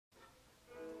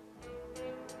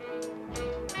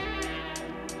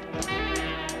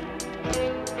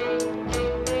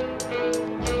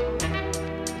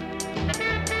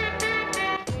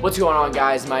What's going on,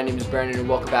 guys? My name is Brandon and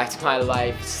welcome back to my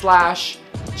life slash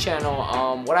channel.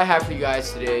 What I have for you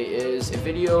guys today is a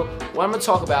video where I'm going to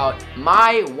talk about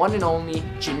my one and only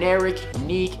generic,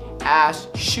 unique ass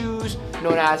shoes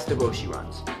known as the Roshe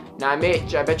Runs. Now I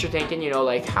bet you're thinking,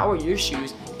 like, how are your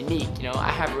shoes unique? I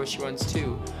have Roshe Runs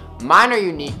too. Mine are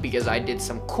unique because I did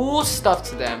some cool stuff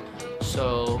to them.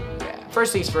 So yeah,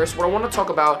 first things first, what I want to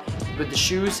talk about with the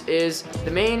shoes is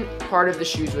the main part of the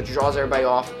shoes which draws everybody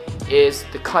off is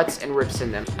the cuts and rips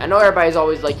in them. I know everybody's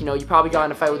always like, you probably got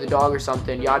in a fight with a dog or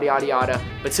something, yada yada yada,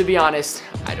 but to be honest,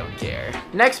 I don't care.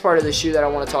 Next part of the shoe that I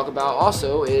want to talk about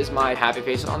also is my happy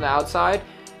face on the outside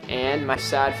and my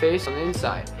sad face on the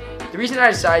inside. The reason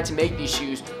I decided to make these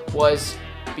shoes was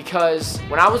because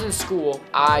when I was in school,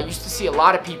 I used to see a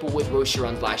lot of people with Roshe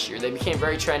Runs last year. They became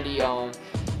very trendy.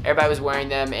 Everybody was wearing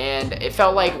them, and it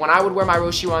felt like when I would wear my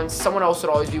Roshe Runs, someone else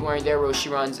would always be wearing their Roshe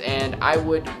Runs, and I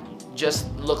would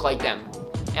just look like them.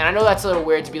 And I know that's a little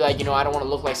weird to be like, I don't want to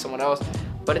look like someone else,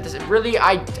 but it doesn't really,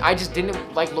 I just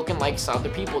didn't like looking like some other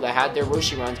people that had their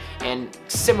Roshe Runs and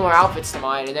similar outfits to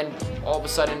mine, and then all of a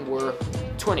sudden we're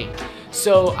twinning.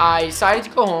 So I decided to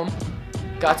go home,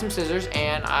 got some scissors,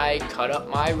 and I cut up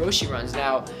my Roshe Runs.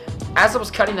 Now, as I was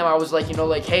cutting them, I was like,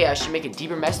 hey, I should make a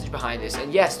deeper message behind this.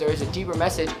 And yes, there is a deeper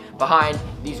message behind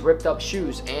these ripped up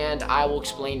shoes, and I will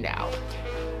explain now.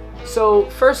 So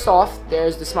first off,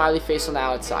 there's the smiley face on the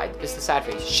outside. This is the sad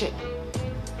face. Shit.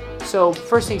 So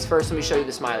first things first, let me show you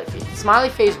the smiley face. The smiley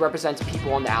face represents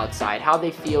people on the outside, how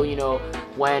they feel,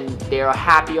 when they're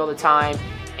happy all the time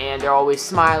and they're always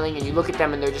smiling, and you look at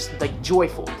them and they're just like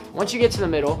joyful. Once you get to the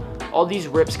middle, all these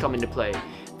rips come into play.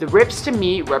 The rips to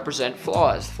me represent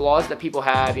flaws that people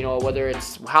have, whether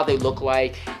it's how they look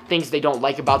like, things they don't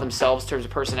like about themselves in terms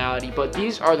of personality, but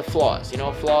these are the flaws,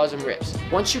 flaws and rips.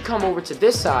 Once you come over to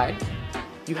this side,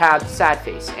 you have the sad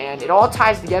face, and it all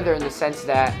ties together in the sense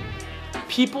that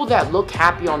people that look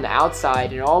happy on the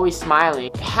outside and are always smiling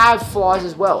have flaws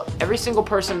as well. Every single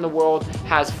person in the world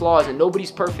has flaws, and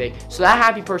nobody's perfect, so that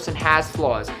happy person has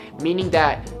flaws. Meaning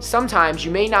that sometimes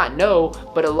you may not know,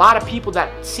 but a lot of people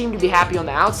that seem to be happy on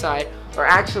the outside are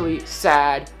actually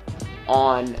sad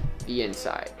on the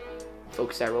inside.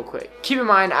 Focus that real quick. Keep in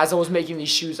mind, as I was making these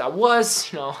shoes, I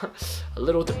was, a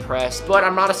little depressed, but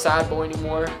I'm not a sad boy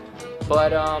anymore.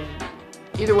 But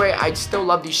either way, I still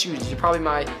love these shoes. These are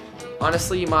probably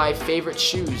honestly, my favorite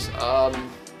shoes.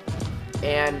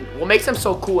 And what makes them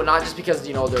so cool, not just because,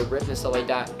 they're ripped and stuff like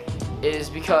that,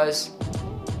 is because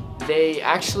they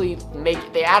actually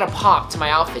add a pop to my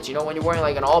outfits. When you're wearing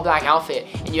like an all black outfit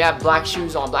and you have black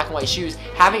shoes on, black and white shoes,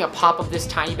 having a pop of this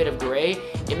tiny bit of gray,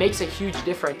 it makes a huge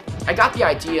difference. I got the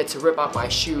idea to rip out my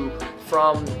shoe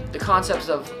from the concepts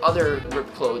of other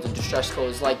ripped clothes and distressed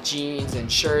clothes like jeans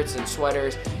and shirts and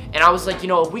sweaters, and I was like,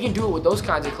 if we can do it with those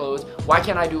kinds of clothes, why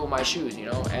can't I do it with my shoes,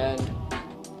 and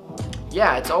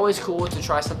yeah, it's always cool to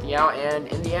try something out, and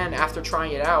in the end, after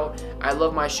trying it out, I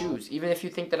love my shoes. Even if you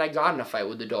think that I got in a fight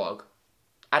with the dog,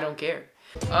 I don't care.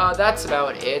 That's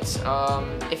about it.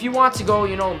 If you want to go,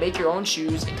 make your own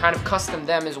shoes and kind of custom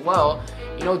them as well,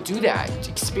 do that.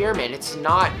 Experiment. It's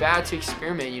not bad to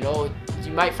experiment,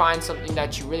 You might find something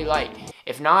that you really like.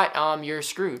 If not, you're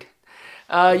screwed.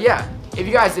 Yeah, if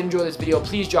you guys did enjoy this video,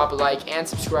 please drop a like and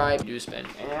subscribe. Do a spin.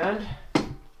 And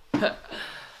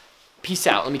peace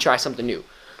out. Let me try something new.